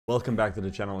Welcome back to the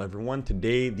channel, everyone.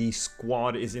 Today the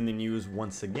squad is in the news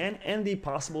once again, and the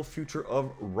possible future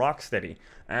of Rocksteady.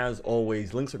 As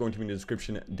always, links are going to be in the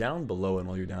description down below, and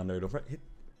while you're down there, don't forget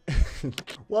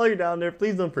while you're down there,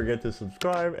 please don't forget to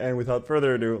subscribe, and without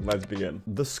further ado, let's begin.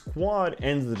 The squad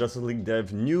ends the Justice League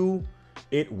devs knew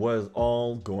it was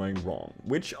all going wrong,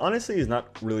 which honestly is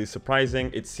not really surprising.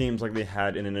 It seems like they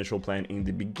had an initial plan in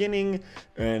the beginning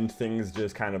and things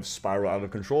just kind of spiraled out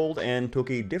of control and took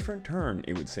a different turn,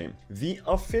 it would seem. The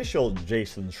official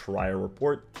Jason Schreier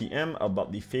report, TM,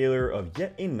 about the failure of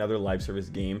yet another live service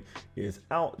game is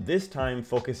out. This time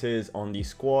focuses on the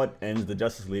squad ends the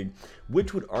Justice League,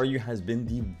 which would argue has been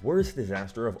the worst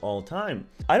disaster of all time.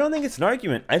 I don't think it's an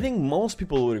argument. I think most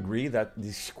people would agree that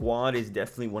the squad is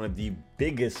definitely one of the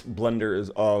biggest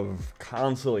blunders of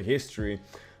console history.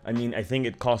 I mean, I think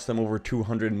it cost them over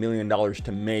 $200 million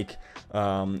to make,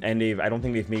 and I don't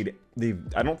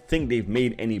think they've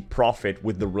made any profit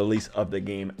with the release of the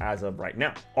game as of right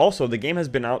now. Also, the game has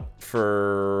been out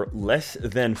for less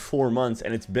than 4 months,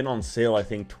 and it's been on sale, I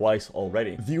think, twice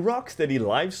already. The Rocksteady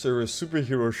live service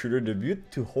superhero shooter debuted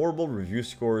to horrible review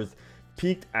scores,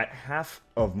 peaked at half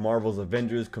of Marvel's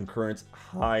Avengers concurrent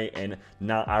high, and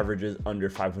now averages under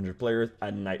 500 players a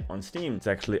night on Steam. It's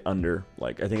actually under,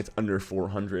 I think it's under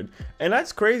 400. And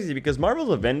that's crazy because Marvel's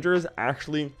Avengers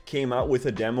actually came out with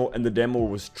a demo, and the demo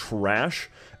was trash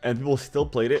and people still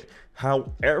played it.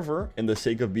 However, in the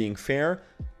sake of being fair,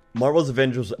 Marvel's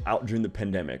Avengers was out during the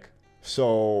pandemic,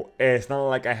 so it's not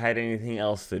like I had anything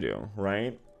else to do,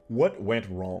 right? What went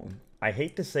wrong? I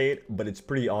hate to say it, but it's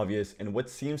pretty obvious, and what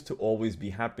seems to always be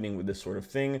happening with this sort of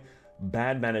thing: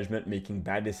 bad management making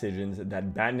bad decisions,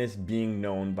 that badness being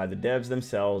known by the devs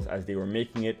themselves as they were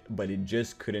making it, but it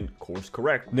just couldn't course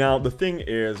correct. Now, the thing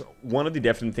is, one of the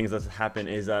definite things that's happened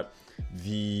is that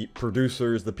the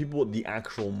producers, the people with the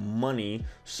actual money,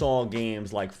 saw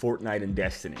games like Fortnite and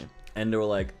Destiny, and they were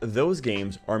like, those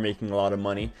games are making a lot of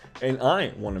money and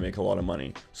I want to make a lot of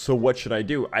money. So what should I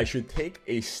do? I should take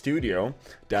a studio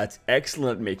that's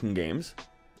excellent at making games,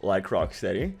 like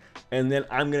Rocksteady, and then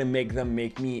I'm going to make them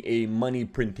make me a money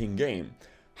printing game.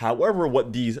 However,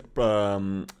 what these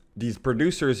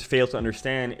producers fail to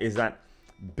understand is that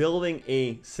building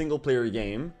a single player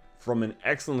game from an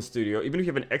excellent studio, even if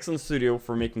you have an excellent studio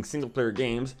for making single player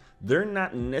games, they're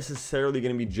not necessarily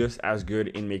going to be just as good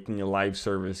in making a live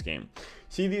service game.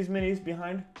 See these minis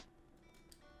behind?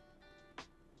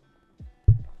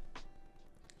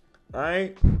 It's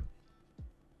a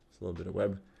little bit of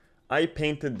web. I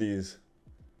painted these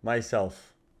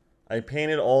myself. I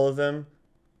painted all of them.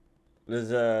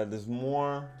 There's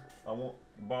more. I won't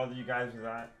bother you guys with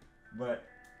that, but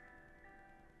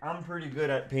I'm pretty good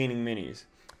at painting minis.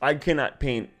 I cannot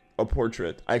paint a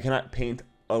portrait. I cannot paint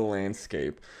a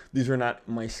landscape. These are not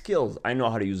my skills. I know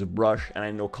how to use a brush and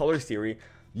I know color theory.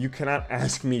 You cannot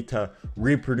ask me to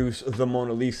reproduce the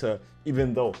Mona Lisa,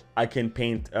 even though I can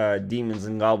paint demons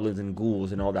and goblins and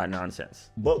ghouls and all that nonsense.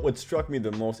 But what struck me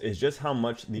the most is just how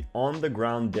much the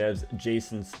on-the-ground devs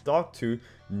Jason talked to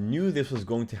knew this was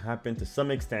going to happen to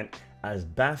some extent, as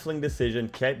baffling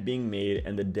decisions kept being made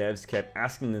and the devs kept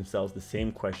asking themselves the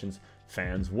same questions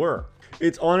fans were.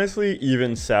 It's honestly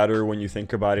even sadder when you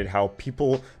think about it, how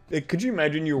people, could you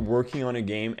imagine you're working on a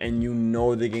game and you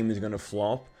know the game is going to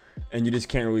flop and you just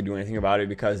can't really do anything about it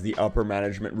because the upper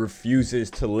management refuses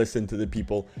to listen to the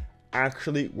people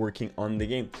actually working on the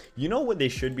game. You know what they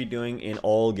should be doing in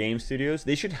all game studios?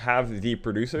 They should have the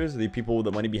producers, the people with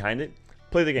the money behind it,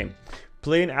 play the game.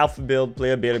 Play an alpha build,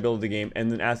 play a beta build of the game,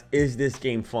 and then ask, is this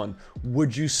game fun?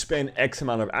 Would you spend X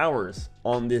amount of hours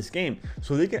on this game?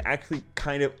 So they can actually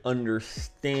kind of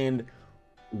understand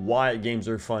why games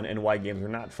are fun and why games are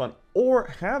not fun.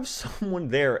 Or have someone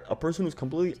there, a person who's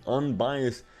completely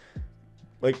unbiased.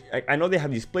 Like, I know they have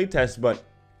these playtests, but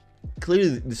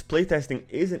clearly this playtesting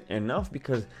isn't enough,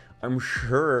 because I'm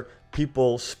sure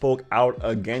people spoke out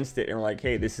against it and were like,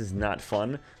 hey, this is not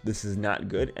fun, this is not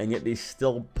good, and yet they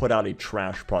still put out a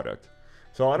trash product.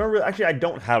 So I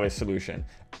don't have a solution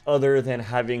other than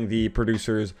having the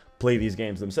producers play these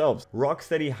games themselves.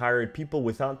 Rocksteady hired people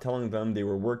without telling them they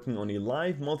were working on a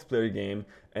live multiplayer game,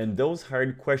 and those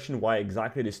hired questioned why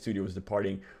exactly the studio was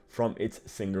departing from its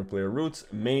single player roots.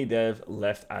 Many devs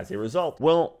left as a result.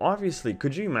 Well, obviously,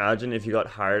 could you imagine if you got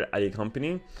hired at a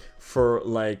company for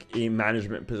like a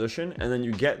management position, and then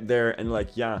you get there and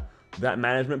like, yeah, that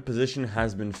management position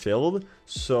has been filled,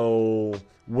 so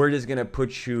we're just gonna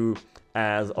put you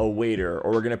as a waiter,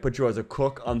 or we're gonna put you as a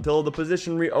cook until the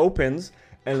position reopens,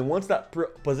 and once that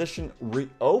position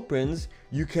reopens,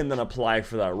 you can then apply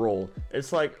for that role.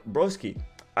 It's like, broski,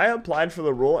 I applied for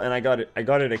the role and I got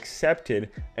it accepted,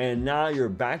 and now you're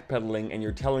backpedaling and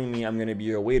you're telling me I'm going to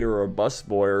be a waiter or a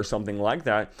busboy or something like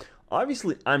that.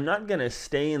 Obviously, I'm not going to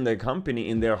stay in the company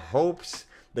in their hopes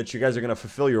that you guys are going to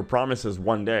fulfill your promises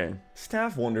one day.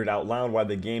 Staff wondered out loud why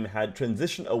the game had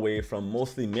transitioned away from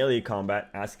mostly melee combat,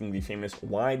 asking the famous,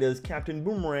 "Why does Captain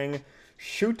Boomerang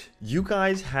shoot?" You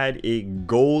guys had a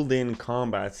golden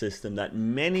combat system that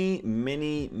many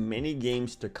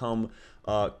games to come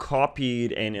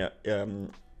copied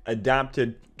and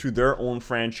adapted to their own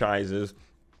franchises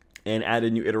and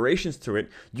added new iterations to it.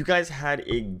 You guys had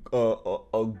a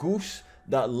goose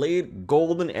that laid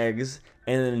golden eggs,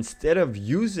 and then instead of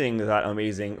using that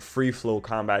amazing free flow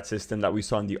combat system that we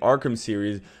saw in the Arkham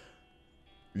series,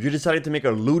 you decided to make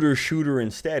a looter shooter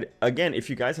instead. Again, if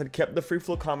you guys had kept the free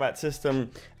flow combat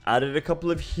system, added a couple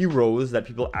of heroes that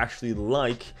people actually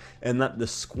like, and not the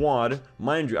squad,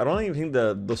 mind you, I don't even think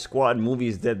the squad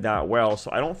movies did that well,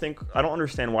 so I don't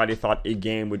understand why they thought a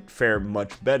game would fare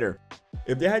much better.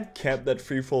 If they had kept that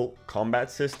free flow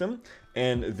combat system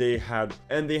and they had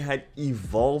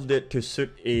evolved it to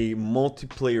suit a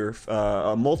multiplayer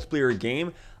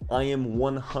game, I am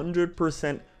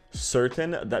 100%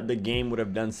 certain that the game would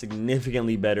have done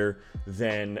significantly better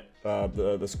than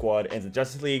the squad and the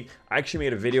Justice League. I actually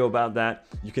made a video about that.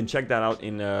 You can check that out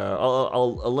in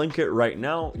I'll link it right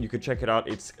now. You can check it out.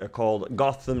 It's called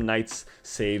Gotham Knights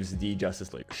Saves the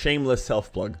Justice League. Shameless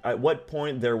self-plug. At what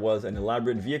point there was an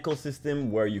elaborate vehicle system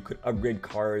where you could upgrade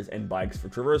cars and bikes for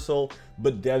traversal,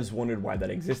 but devs wondered why that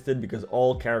existed because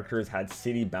all characters had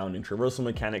city-bound and traversal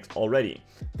mechanics already.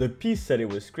 The piece said it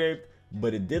was scraped,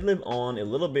 but it did live on a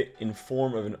little bit in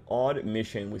form of an odd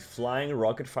mission with flying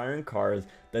rocket-firing cars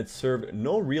that served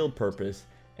no real purpose,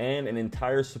 and an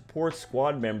entire support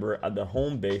squad member at the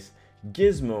home base,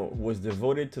 Gizmo, was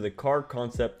devoted to the car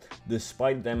concept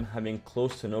despite them having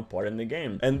close to no part in the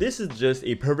game. And this is just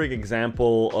a perfect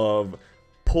example of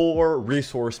poor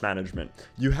resource management.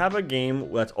 You have a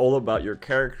game that's all about your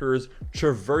characters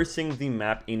traversing the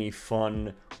map in a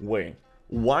fun way.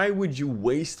 Why would you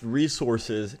waste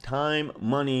resources, time,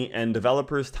 money, and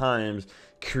developers' times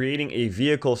creating a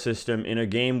vehicle system in a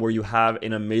game where you have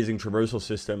an amazing traversal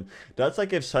system? That's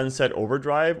like if Sunset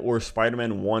Overdrive or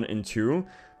Spider-Man 1 and 2,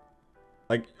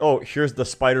 like, oh, here's the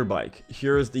spider bike,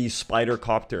 here's the spider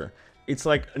copter. It's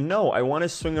like, no, I want to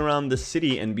swing around the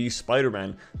city and be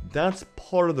Spider-Man. That's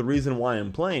part of the reason why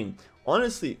I'm playing.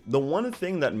 Honestly, the one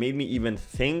thing that made me even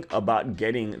think about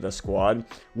getting the squad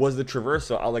was the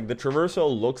traversal. The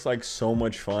traversal looks like so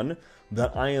much fun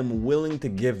that I am willing to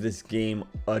give this game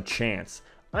a chance.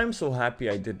 I'm so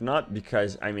happy I did not,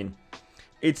 because, I mean,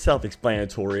 it's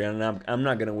self-explanatory, and I'm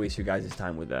not going to waste you guys'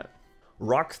 time with that.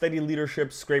 Rocksteady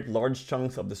leadership scraped large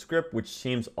chunks of the script, which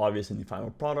seems obvious in the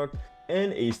final product,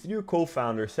 and a studio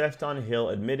co-founder, Sefton Hill,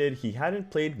 admitted he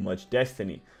hadn't played much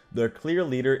Destiny, the clear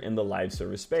leader in the live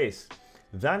service space,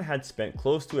 that had spent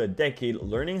close to a decade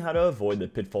learning how to avoid the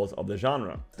pitfalls of the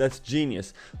genre. That's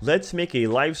genius. Let's make a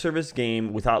live service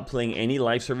game without playing any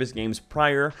live service games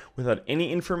prior, without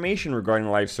any information regarding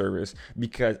live service,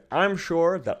 because I'm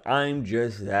sure that I'm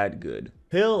just that good.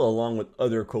 Hill, along with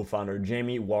other co-founder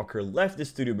Jamie Walker, left the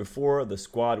studio before the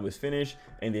squad was finished,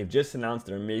 and they've just announced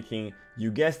they're making,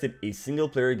 you guessed it, a single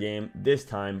player game, this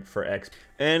time for Xbox.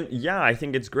 And yeah, I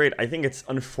think it's great. I think it's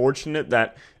unfortunate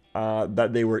that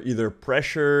they were either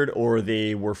pressured or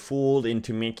they were fooled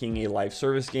into making a live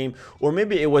service game, or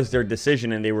maybe it was their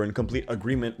decision and they were in complete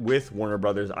agreement with Warner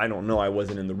Brothers. I don't know, I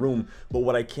wasn't in the room, but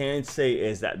what I can say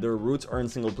is that their roots are in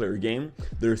single player game,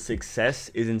 their success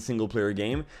is in single player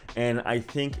game, and I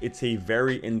think it's a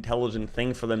very intelligent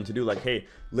thing for them to do. Like, hey,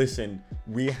 listen,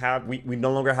 we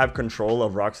no longer have control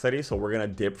of Rocksteady, so we're gonna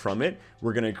dip from it.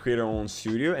 We're gonna create our own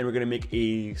studio, and we're gonna make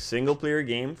a single player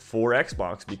game for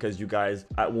Xbox, because you guys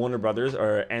at Warner Brothers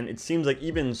are, and it seems like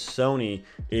even Sony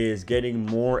is getting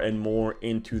more and more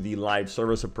into the live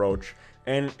service approach.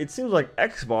 And it seems like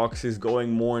Xbox is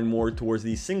going more and more towards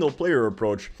the single player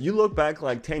approach. You look back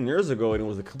like 10 years ago and it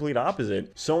was the complete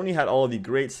opposite. Sony had all of the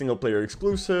great single player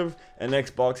exclusive, and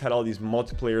Xbox had all these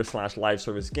multiplayer / live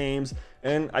service games.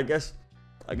 And I guess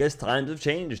times have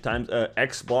changed.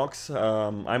 Xbox,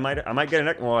 I might get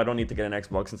an, well, I don't need to get an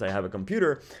Xbox since I have a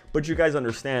computer, but you guys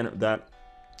understand that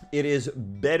it is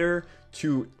better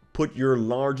to put your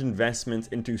large investments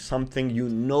into something you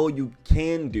know you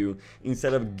can do,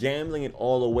 instead of gambling it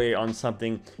all away on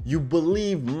something you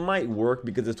believe might work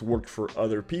because it's worked for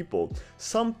other people.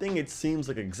 Something it seems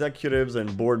like executives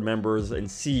and board members and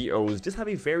CEOs just have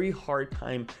a very hard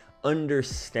time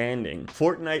understanding.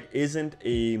 Fortnite isn't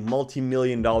a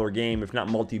multi-million-dollar game, if not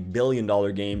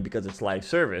multi-billion-dollar game, because it's live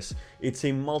service. It's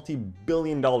a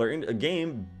multi-billion-dollar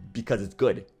game because it's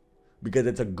good. Because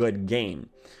it's a good game.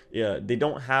 Yeah, it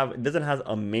doesn't have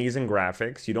amazing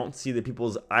graphics. You don't see the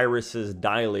people's irises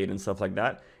dilate and stuff like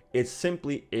that. It's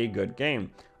simply a good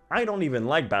game. I don't even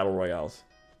like battle royales.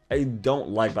 I don't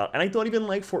like battle, and I don't even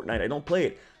like Fortnite. I don't play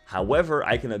it. However,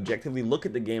 I can objectively look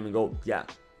at the game and go, yeah,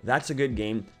 that's a good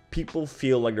game. People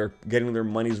feel like they're getting their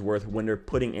money's worth when they're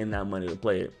putting in that money to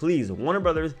play it. Please, Warner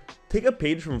Brothers, take a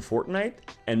page from Fortnite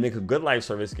and make a good live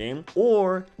service game,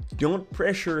 or don't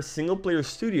pressure single player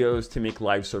studios to make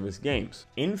live service games.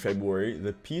 In February,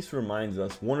 the piece reminds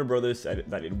us Warner Brothers said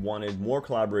that it wanted more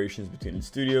collaborations between its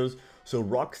studios, so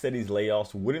Rocksteady's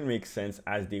layoffs wouldn't make sense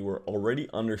as they were already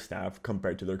understaffed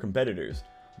compared to their competitors.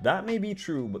 That may be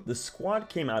true, but the squad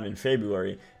came out in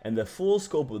February, and the full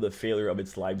scope of the failure of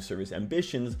its live service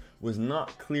ambitions was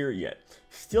not clear yet.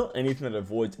 Still, anything that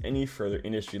avoids any further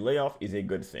industry layoff is a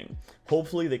good thing.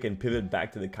 Hopefully, they can pivot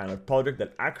back to the kind of project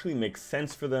that actually makes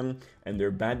sense for them, and their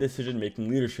bad decision-making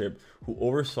leadership, who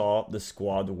oversaw the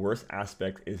squad's worst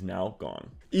aspect, is now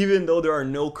gone. Even though there are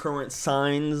no current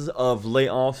signs of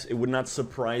layoffs, it would not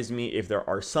surprise me if there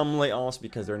are some layoffs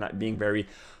because they're not being very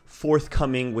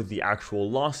forthcoming with the actual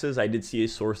losses. I did see a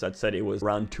source that said it was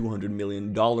around $200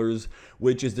 million,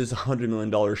 which is just $100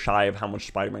 million shy of how much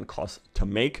Spider-Man costs to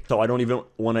make. So I don't even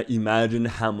want to imagine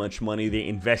how much money they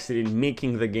invested in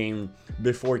making the game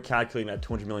before calculating that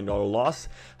 $200 million loss.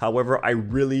 However, I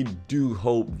really do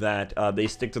hope that they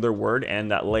stick to their word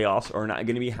and that layoffs are not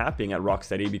going to be happening at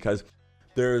Rocksteady, because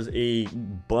there's a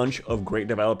bunch of great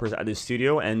developers at this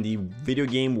studio, and the video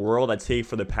game world, I'd say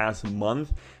for the past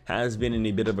month, has been in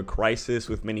a bit of a crisis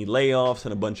with many layoffs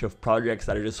and a bunch of projects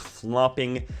that are just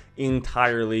flopping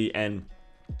entirely and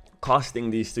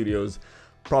costing these studios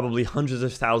probably hundreds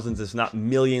of thousands, if not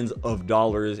millions of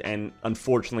dollars. And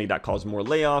unfortunately, that caused more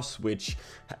layoffs, which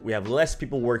we have less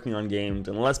people working on games,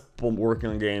 and less people working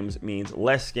on games means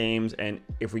less games. And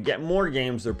if we get more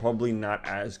games, they're probably not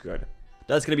as good.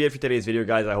 That's going to be it for today's video,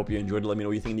 guys. I hope you enjoyed it. Let me know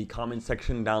what you think in the comment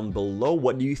section down below.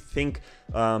 What do you think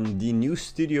the new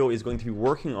studio is going to be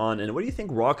working on, and what do you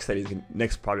think Rocksteady's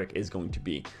next project is going to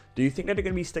be? Do you think that they're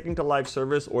going to be sticking to live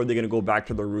service, or are they going to go back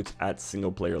to their roots at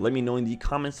single player? Let me know in the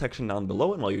comment section down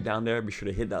below, and while you're down there, be sure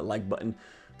to hit that like button,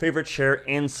 favorite, share,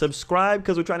 and subscribe,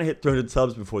 because we're trying to hit 300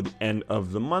 subs before the end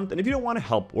of the month. And if you don't want to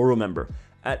help, or remember,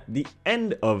 at the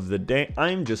end of the day,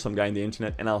 I'm just some guy on the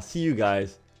internet, and I'll see you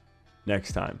guys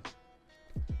next time.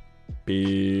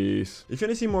 Peace. If you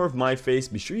want to see more of my face,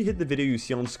 be sure you hit the video you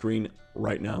see on screen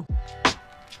right now.